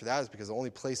reason for that is because the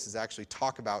only places actually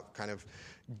talk about kind of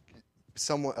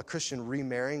a Christian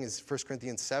remarrying is 1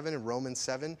 Corinthians 7 and Romans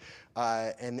 7.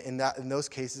 And in those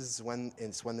cases,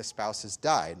 it's when the spouse has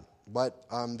died. But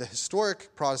the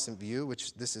historic Protestant view,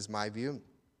 which this is my view,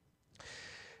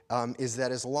 is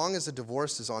that as long as a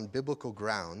divorce is on biblical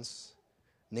grounds,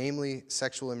 namely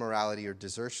sexual immorality or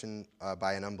desertion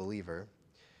by an unbeliever,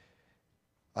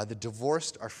 the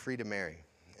divorced are free to marry.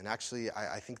 And actually,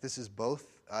 I think this is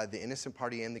both the innocent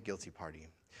party and the guilty party,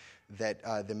 that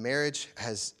the marriage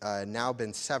has now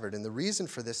been severed. And the reason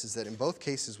for this is that in both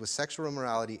cases, with sexual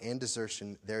immorality and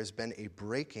desertion, there has been a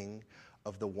breaking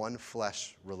of the one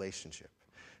flesh relationship.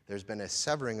 There's been a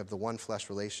severing of the one flesh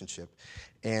relationship.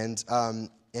 And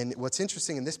what's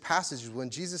interesting in this passage is when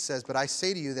Jesus says, "But I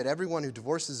say to you that everyone who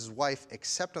divorces his wife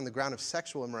except on the ground of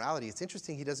sexual immorality," it's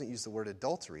interesting he doesn't use the word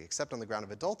adultery, except on the ground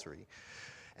of adultery.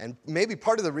 And maybe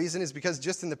part of the reason is because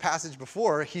just in the passage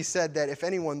before, he said that if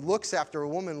anyone looks after a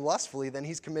woman lustfully, then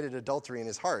he's committed adultery in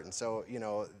his heart. And so,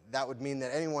 that would mean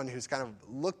that anyone who's kind of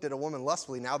looked at a woman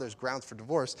lustfully, now there's grounds for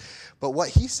divorce. But what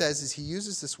he says is he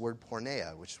uses this word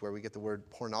porneia, which is where we get the word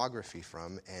pornography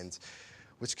from, and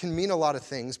which can mean a lot of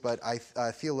things, but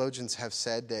theologians have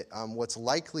said that what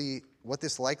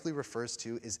this likely refers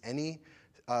to is any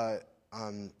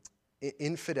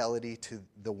infidelity to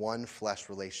the one flesh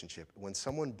relationship. When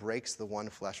someone breaks the one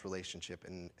flesh relationship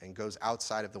and goes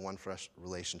outside of the one flesh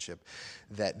relationship,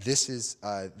 that this is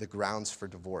the grounds for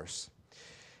divorce.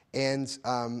 And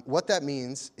what that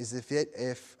means is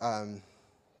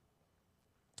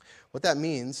what that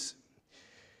means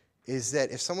is that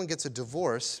if someone gets a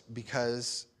divorce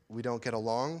because we don't get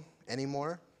along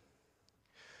anymore,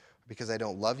 because I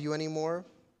don't love you anymore,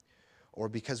 or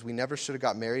because we never should have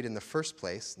got married in the first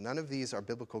place, none of these are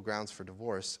biblical grounds for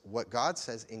divorce. What God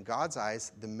says, in God's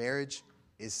eyes, the marriage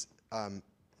is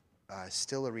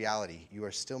still a reality. You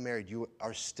are still married. You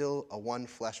are still a one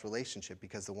flesh relationship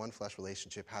because the one flesh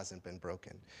relationship hasn't been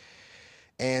broken.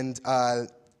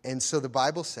 And so the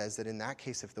Bible says that in that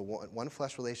case, if the one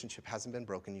flesh relationship hasn't been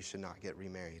broken, you should not get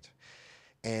remarried.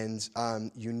 And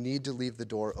you need to leave the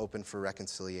door open for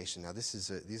reconciliation. Now,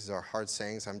 these are hard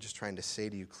sayings. I'm just trying to say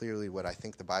to you clearly what I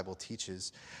think the Bible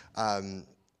teaches. And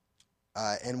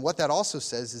what that also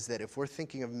says is that if we're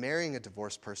thinking of marrying a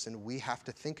divorced person, we have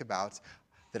to think about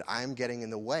that I'm getting in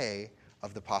the way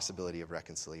of the possibility of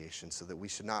reconciliation, so that we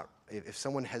should not, if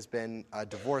someone has been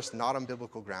divorced not on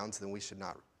biblical grounds, then we should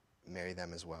not marry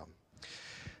them as well.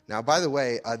 Now, by the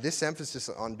way, this emphasis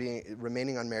on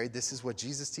remaining unmarried, this is what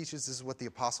Jesus teaches, this is what the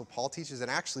Apostle Paul teaches, and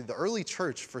actually the early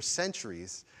church for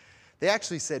centuries, they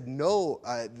actually said no,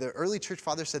 the early church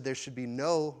fathers said there should be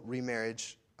no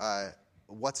remarriage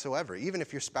whatsoever, even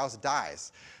if your spouse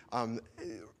dies.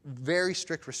 Very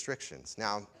strict restrictions.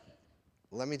 Now,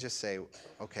 let me just say,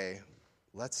 okay,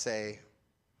 let's say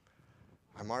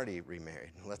I'm already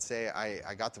remarried. Let's say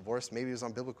I got divorced. Maybe it was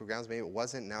on biblical grounds. Maybe it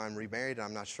wasn't. Now I'm remarried, and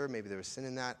I'm not sure. Maybe there was sin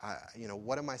in that.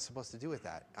 What am I supposed to do with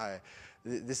that?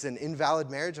 This is an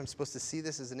invalid marriage. I'm supposed to see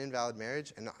this as an invalid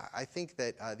marriage. And I think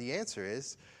that the answer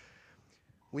is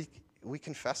we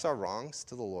confess our wrongs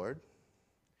to the Lord.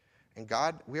 And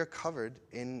God, we are covered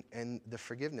in the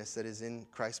forgiveness that is in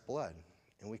Christ's blood.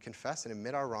 And we confess and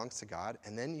admit our wrongs to God.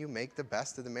 And then you make the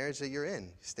best of the marriage that you're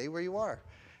in. Stay where you are.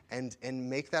 And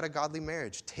make that a godly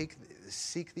marriage.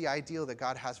 Seek the ideal that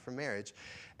God has for marriage,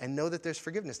 and know that there's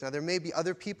forgiveness. Now, there may be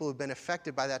other people who've been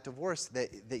affected by that divorce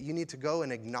that you need to go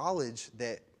and acknowledge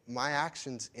that my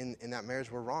actions in that marriage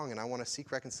were wrong, and I want to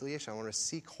seek reconciliation. I want to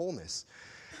seek wholeness.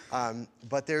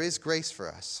 But there is grace for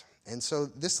us. And so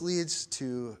this leads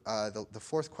to the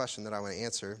fourth question that I want to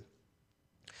answer.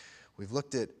 We've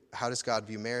looked at how does God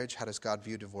view marriage, how does God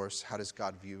view divorce, how does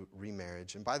God view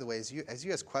remarriage. And by the way, as you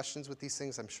ask questions with these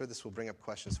things, I'm sure this will bring up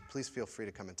questions. Please feel free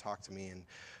to come and talk to me, and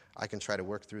I can try to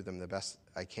work through them the best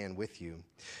I can with you.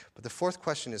 But the fourth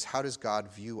question is, how does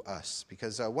God view us?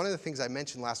 Because one of the things I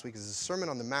mentioned last week is the Sermon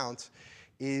on the Mount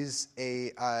is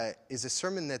a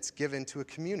sermon that's given to a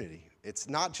community. It's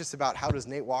not just about how does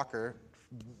Nate Walker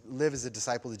live as a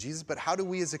disciple to Jesus, but how do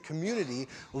we as a community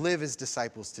live as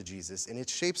disciples to Jesus? And it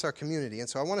shapes our community. And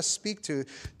so I want to speak to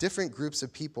different groups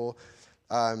of people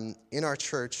in our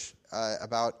church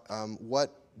about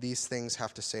what these things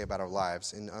have to say about our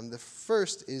lives. And the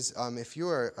first is if you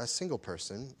are a single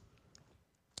person,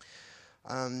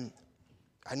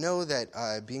 I know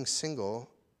that being single,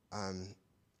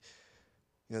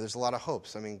 there's a lot of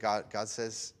hopes. I mean, God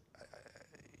says,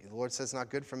 the Lord says it's not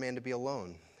good for man to be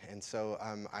alone. And so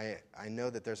I know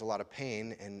that there's a lot of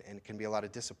pain and it can be a lot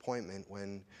of disappointment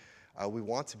when we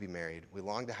want to be married. We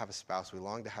long to have a spouse. We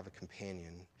long to have a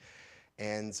companion.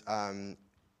 And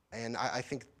I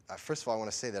think, first of all, I want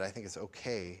to say that I think it's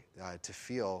okay to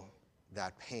feel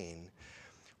that pain,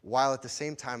 while at the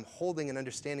same time holding and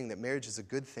understanding that marriage is a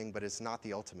good thing, but it's not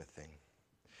the ultimate thing.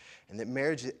 And that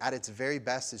marriage at its very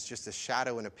best is just a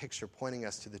shadow and a picture pointing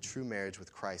us to the true marriage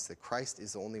with Christ, that Christ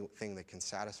is the only thing that can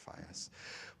satisfy us.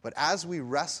 But as we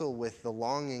wrestle with the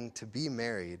longing to be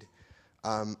married,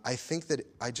 I think that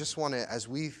I just want to, as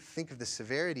we think of the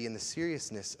severity and the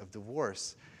seriousness of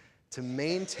divorce, to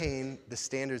maintain the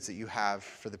standards that you have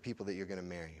for the people that you're going to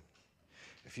marry.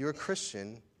 If you're a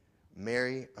Christian,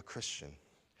 marry a Christian.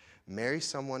 Marry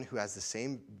someone who has the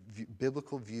same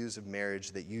biblical views of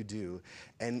marriage that you do.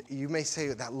 And you may say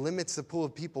that limits the pool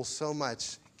of people so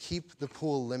much. Keep the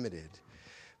pool limited.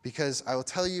 Because I will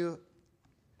tell you,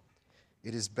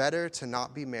 it is better to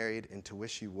not be married and to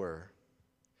wish you were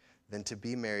than to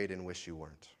be married and wish you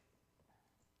weren't.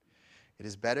 It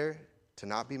is better to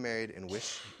not be married and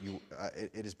wish you.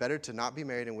 It is better to not be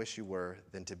married and wish you were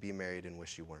than to be married and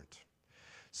wish you weren't.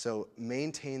 So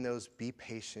maintain those. Be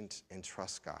patient and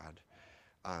trust God,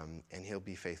 and He'll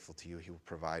be faithful to you. He will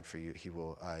provide for you. He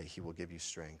will give you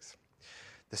strength.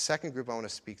 The second group I want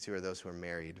to speak to are those who are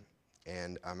married.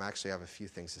 And actually, I have a few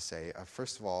things to say.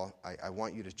 First of all, I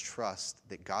want you to trust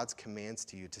that God's commands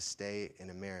to you to stay in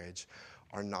a marriage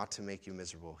are not to make you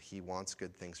miserable. He wants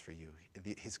good things for you.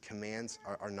 His commands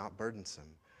are not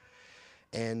burdensome.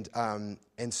 And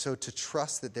so to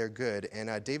trust that they're good.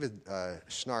 And David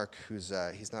Schnark,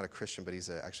 he's not a Christian, but he's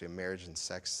actually a marriage and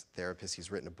sex therapist.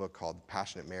 He's written a book called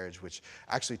Passionate Marriage, which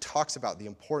actually talks about the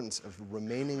importance of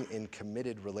remaining in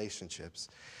committed relationships.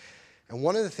 And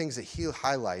one of the things that he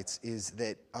highlights is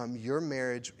that your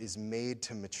marriage is made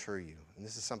to mature you. And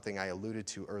this is something I alluded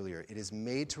to earlier. It is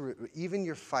made to, even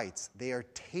your fights, they are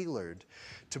tailored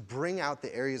to bring out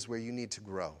the areas where you need to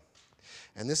grow.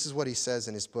 And this is what he says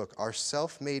in his book. Our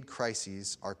self-made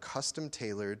crises are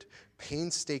custom-tailored,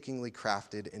 painstakingly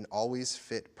crafted, and always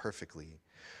fit perfectly.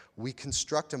 We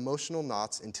construct emotional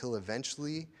knots until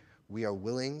eventually we are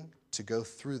willing to go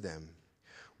through them.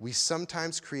 We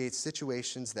sometimes create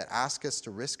situations that ask us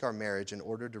to risk our marriage in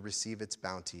order to receive its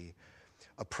bounty.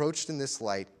 Approached in this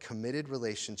light, committed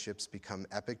relationships become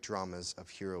epic dramas of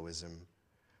heroism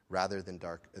rather than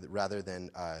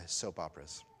soap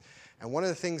operas. And one of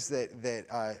the things that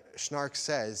Schnark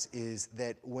says is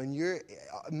that when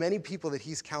many people that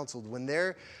he's counseled, when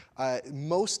they're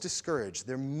most discouraged,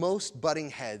 they're most butting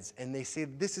heads, and they say,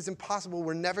 this is impossible,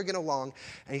 we're never going along.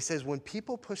 And he says, when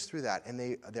people push through that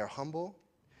and they're humble,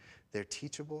 they're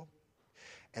teachable,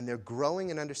 and they're growing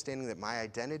in understanding that my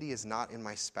identity is not in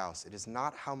my spouse. It is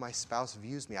not how my spouse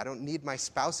views me. I don't need my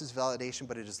spouse's validation,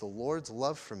 but it is the Lord's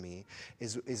love for me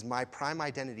is my prime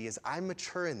identity. As I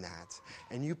mature in that,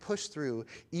 and you push through,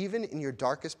 even in your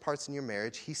darkest parts in your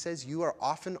marriage, he says you are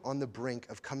often on the brink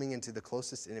of coming into the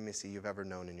closest intimacy you've ever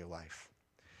known in your life.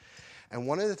 And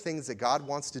one of the things that God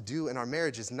wants to do in our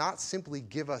marriage is not simply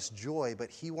give us joy, but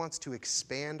he wants to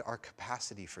expand our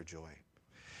capacity for joy.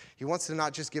 He wants to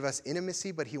not just give us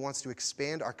intimacy, but he wants to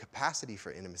expand our capacity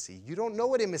for intimacy. You don't know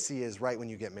what intimacy is right when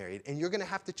you get married, and you're going to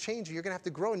have to change, and you're going to have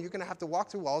to grow, and you're going to have to walk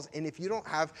through walls. And if you don't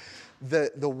have the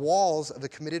walls of a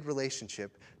committed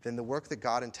relationship, then the work that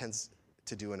God intends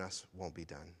to do in us won't be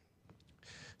done.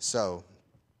 So,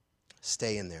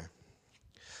 stay in there.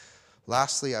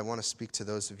 Lastly, I want to speak to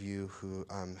those of you who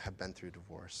have been through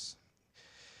divorce.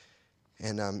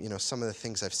 And, some of the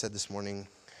things I've said this morning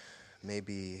may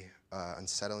be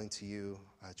unsettling to you,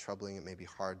 troubling. It may be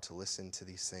hard to listen to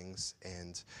these things,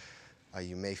 and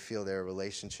you may feel there are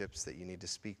relationships that you need to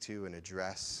speak to and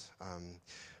address.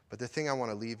 But the thing I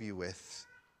want to leave you with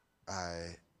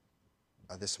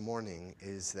this morning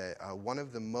is that one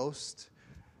of the most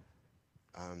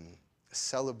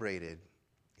celebrated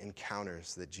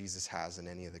encounters that Jesus has in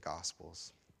any of the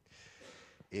Gospels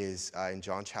is in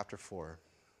John chapter 4,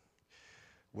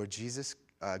 where Jesus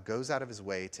goes out of his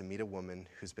way to meet a woman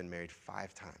who's been married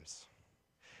 5 times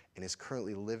and is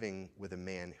currently living with a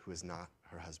man who is not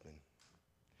her husband.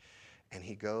 And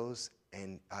he goes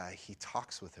and he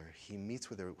talks with her. He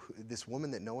meets with her. This woman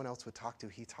that no one else would talk to,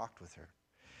 he talked with her.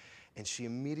 And she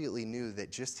immediately knew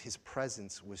that just his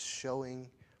presence was showing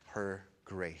her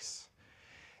grace.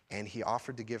 And he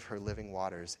offered to give her living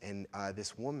waters. And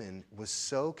this woman was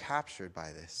so captured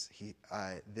by this,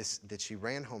 that she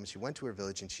ran home. She went to her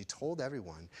village and she told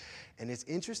everyone. And it's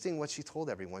interesting what she told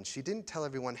everyone. She didn't tell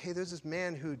everyone, hey, there's this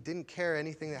man who didn't care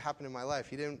anything that happened in my life.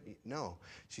 He didn't, no.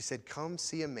 She said, come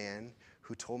see a man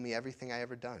who told me everything I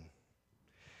ever done.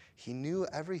 He knew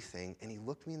everything, and he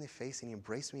looked me in the face, and he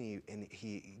embraced me, and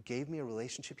he gave me a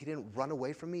relationship. He didn't run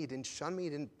away from me. He didn't shun me. He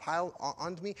didn't pile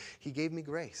onto me. He gave me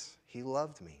grace. He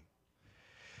loved me.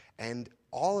 And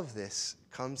all of this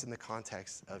comes in the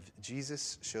context of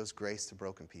Jesus shows grace to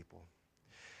broken people.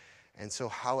 And so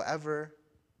however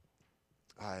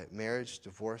marriage,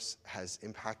 divorce has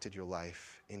impacted your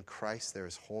life, in Christ there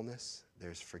is wholeness,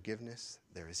 there is forgiveness,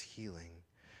 there is healing.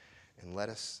 And let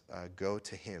us go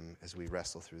to him as we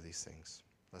wrestle through these things.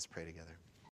 Let's pray together.